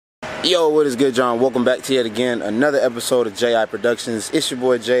Yo, what is good, John? Welcome back to yet again another episode of JI Productions. It's your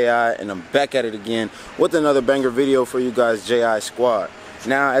boy JI, and I'm back at it again with another banger video for you guys, JI Squad.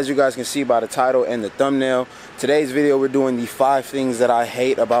 Now, as you guys can see by the title and the thumbnail, today's video we're doing the 5 things that I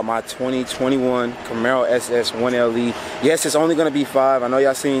hate about my 2021 Camaro SS 1LE. Yes, it's only going to be 5. I know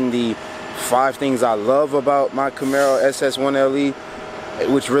y'all seen the 5 things I love about my Camaro SS 1LE,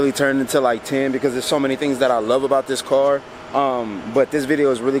 which really turned into like 10 because there's so many things that I love about this car. But this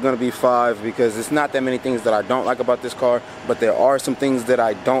video is really going to be 5 because it's not that many things that I don't like about this car, but there are some things that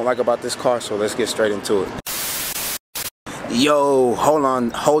I don't like about this car, so let's get straight into it. Yo, hold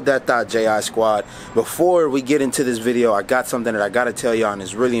on, hold that thought, JI Squad. Before we get into this video, I got something that I gotta tell y'all, and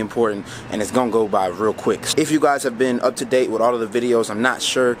it's really important, and it's gonna go by real quick. If you guys have been up to date with all of the videos, I'm not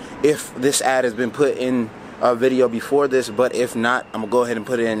sure if this ad has been put in a video before this, but if not, I'm gonna go ahead and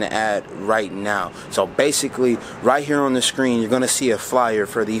put it in the ad right now. So basically, right here on the screen, you're gonna see a flyer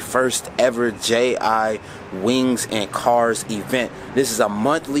for the first ever JI Wings and Cars event. This is a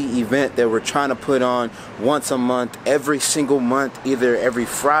monthly event that we're trying to put on once a month, every single month, either every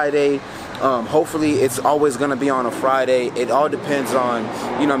Friday. Hopefully it's always gonna be on a Friday. It all depends on,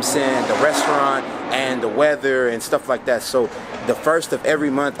 you know what I'm saying, the restaurant and the weather and stuff like that. So the first of every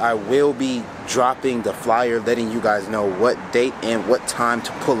month I will be dropping the flyer, letting you guys know what date and what time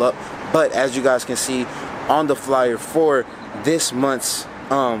to pull up. But as you guys can see on the flyer for this month's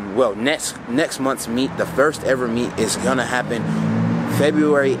next month's meet, the first ever meet is gonna happen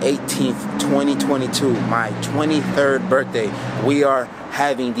February 18th, 2022, my 23rd birthday. We are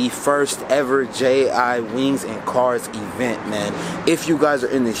having the first ever JI Wings and Cars event, man. If you guys are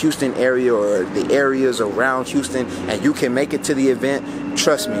in the Houston area or the areas around Houston and you can make it to the event,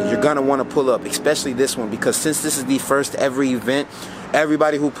 trust me, you're gonna want to pull up, especially this one, because since this is the first ever event,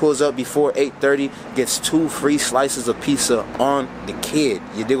 everybody who pulls up before 8:30 gets 2 free slices of pizza on the kid.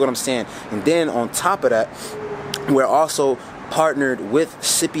 You dig what I'm saying? And then on top of that, we're also partnered with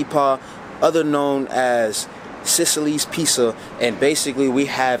Sippy Paw, other known as Sicily's Pizza, and basically we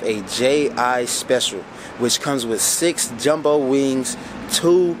have a JI special which comes with 6 jumbo wings,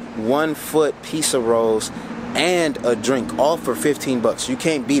 2 1-foot pizza rolls, and a drink, all for 15 bucks. You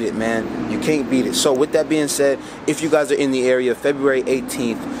can't beat it, man. You can't beat it. So with that being said, if you guys are in the area, February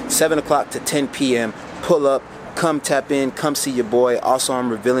 18th, 7 o'clock to 10 p.m., pull up. Come tap in, come see your boy. Also, I'm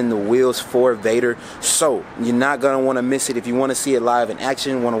revealing the wheels for Vader, so you're not gonna want to miss it. If you want to see it live in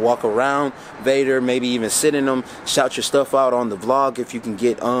action, want to walk around Vader, maybe even sit in them, shout your stuff out on the vlog. If you can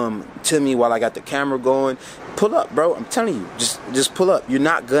get to me while I got the camera going, pull up, bro. I'm telling you, just pull up. You're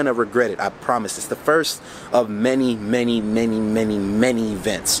not gonna regret it, I promise. It's the first of many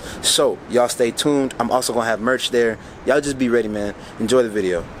events, so y'all stay tuned. I'm also gonna have merch there. Y'all just be ready, man. Enjoy the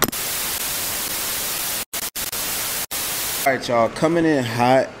video. Alright, y'all, coming in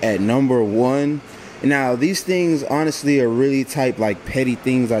hot at number 1. Now, these things honestly are really type like petty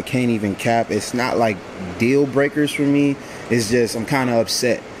things I can't even cap. It's not like deal breakers for me. It's just I'm kind of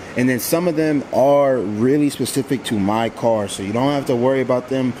upset. And then some of them are really specific to my car, so you don't have to worry about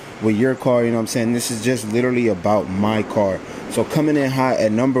them with your car, you know what I'm saying? This is just literally about my car. So coming in hot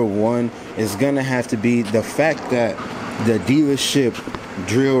at number 1 is gonna have to be the fact that the dealership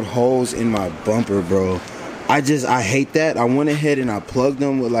drilled holes in my bumper, bro. I hate that. I went ahead and I plugged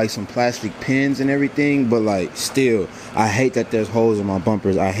them with like some plastic pins and everything, but like still, I hate that there's holes in my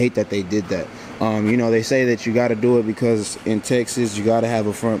bumpers. I hate that they did that. You know, they say that you got to do it because in Texas you got to have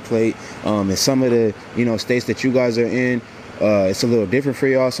a front plate. In some of the, you know, states that you guys are in, it's a little different for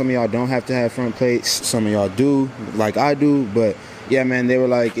y'all. Some of y'all don't have to have front plates. Some of y'all do, like I do. But yeah, man, they were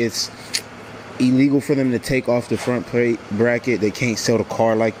like, it's illegal for them to take off the front plate bracket. They can't sell the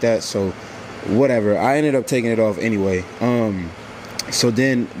car like that. So whatever, I ended up taking it off anyway. So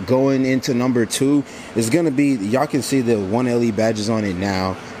then going into number 2 is gonna be, y'all can see the 1LE badges on it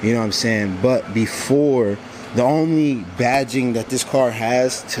now, you know what I'm saying? But before, the only badging that this car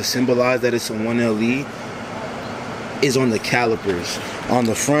has to symbolize that it's a 1LE is on the calipers. On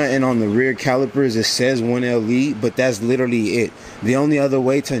the front and on the rear calipers it says 1LE, but that's literally it. The only other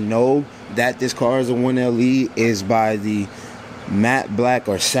way to know that this car is a 1LE is by the matte black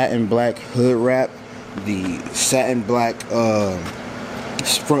or satin black hood wrap, the satin black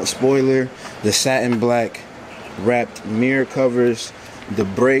front spoiler, the satin black wrapped mirror covers, the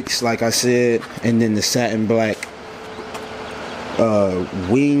brakes like I said, and then the satin black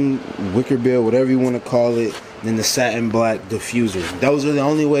wing, wicker bill, whatever you want to call it, then the satin black diffuser. Those are the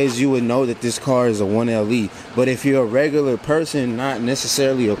only ways you would know that this car is a 1LE. But if you're a regular person, not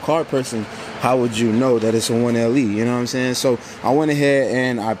necessarily a car person, how would you know that it's a 1LE? You know what I'm saying? So I went ahead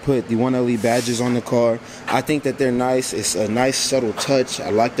and I put the 1LE badges on the car. I think that they're nice. It's a nice subtle touch. I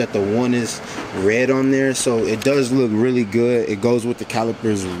like that the one is red on there, so it does look really good. It goes with the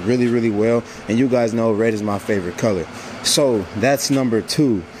calipers really well, and you guys know red is my favorite color. So that's number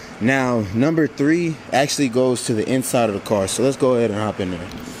 2. Now number 3 actually goes to the inside of the car, so let's go ahead and hop in there.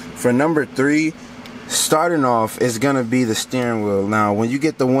 For number 3, starting off, is gonna be the steering wheel. Now when you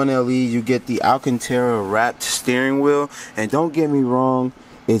get the 1LE, you get the Alcantara wrapped steering wheel, and don't get me wrong,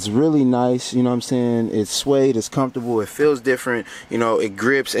 it's really nice, you know what I'm saying? It's suede, it's comfortable, it feels different, you know, it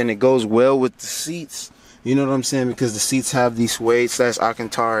grips and it goes well with the seats, you know what I'm saying? Because the seats have these suede /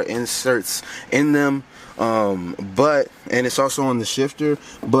 Alcantara inserts in them. And it's also on the shifter,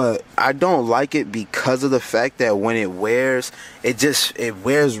 but I don't like it because of the fact that when it wears, it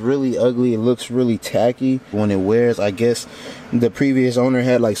wears really ugly. It looks really tacky when it wears. I guess the previous owner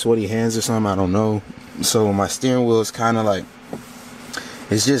had like sweaty hands or something, I don't know. So my steering wheel is kind of like,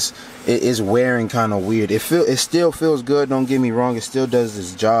 it's just, it is wearing kind of weird. It still feels good, don't get me wrong, it still does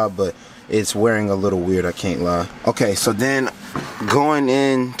its job, but it's wearing a little weird, I can't lie. Okay, so then going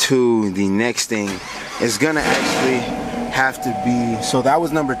into the next thing, it's gonna actually have to be, so that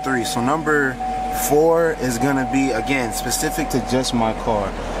was number 3. So number 4 is gonna be, again, specific to just my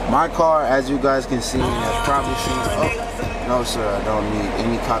car. My car, as you guys can see, has probably seen, oh, no sir, I don't need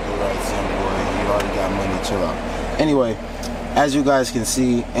any copyrights, young boy, you already got money, chill out. Anyway, as you guys can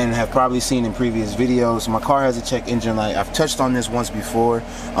see and have probably seen in previous videos, my car has a check engine light. I've touched on this once before.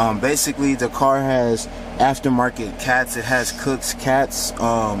 Basically, the car has aftermarket cats. It has Cook's cats.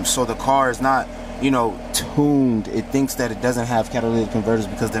 So the car is not, you know, tuned. It thinks that it doesn't have catalytic converters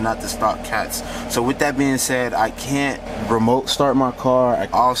because they're not the stock cats. So with that being said, I can't remote start my car.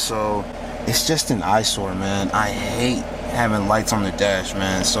 Also, it's just an eyesore, man. I hate having lights on the dash,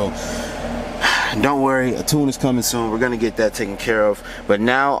 man. So don't worry, a tune is coming soon. We're gonna get that taken care of. But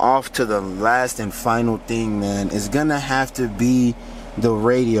now off to the last and final thing, man. It's gonna have to be the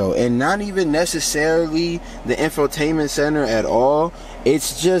radio, and not even necessarily the infotainment center at all.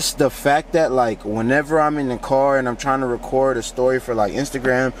 It's just the fact that, like, whenever I'm in the car and I'm trying to record a story for like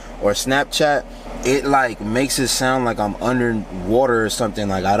Instagram or Snapchat, it like makes it sound like I'm underwater or something.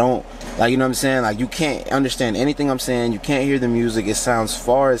 Like I don't, like, you know what I'm saying? Like you can't understand anything I'm saying. You can't hear the music. It sounds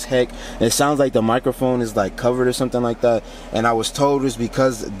far as heck. It sounds like the microphone is like covered or something like that. And I was told it's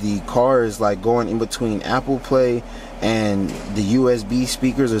because the car is like going in between Apple Play and the USB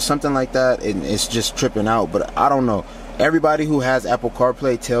speakers or something like that, and it's just tripping out. But I don't know. Everybody who has Apple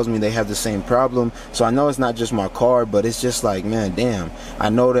CarPlay tells me they have the same problem. So I know it's not just my car, but it's just like, man, damn. I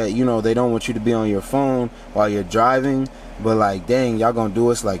know that, you know, they don't want you to be on your phone while you're driving, but like, dang, y'all gonna do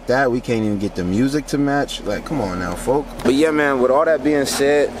us like that? We can't even get the music to match. Like, come on now, folk. But yeah, man, with all that being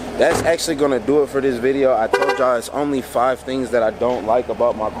said, that's actually gonna do it for this video. I told y'all it's only 5 things that I don't like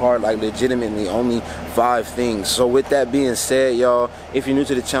about my car, like legitimately only 5 things. So with that being said, y'all, if you're new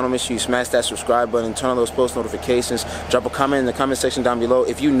to the channel, make sure you smash that subscribe button, turn on those post notifications, drop a comment in the comment section down below.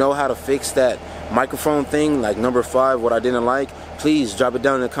 If you know how to fix that microphone thing, like number 5, what I didn't like, please drop it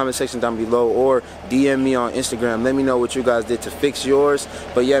down in the comment section down below, or DM me on Instagram. Let me know what you guys did to fix yours.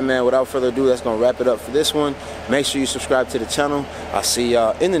 But yeah, man, without further ado, that's gonna wrap it up for this one. Make sure you subscribe to the channel. I'll see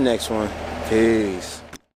y'all in the next one. Peace.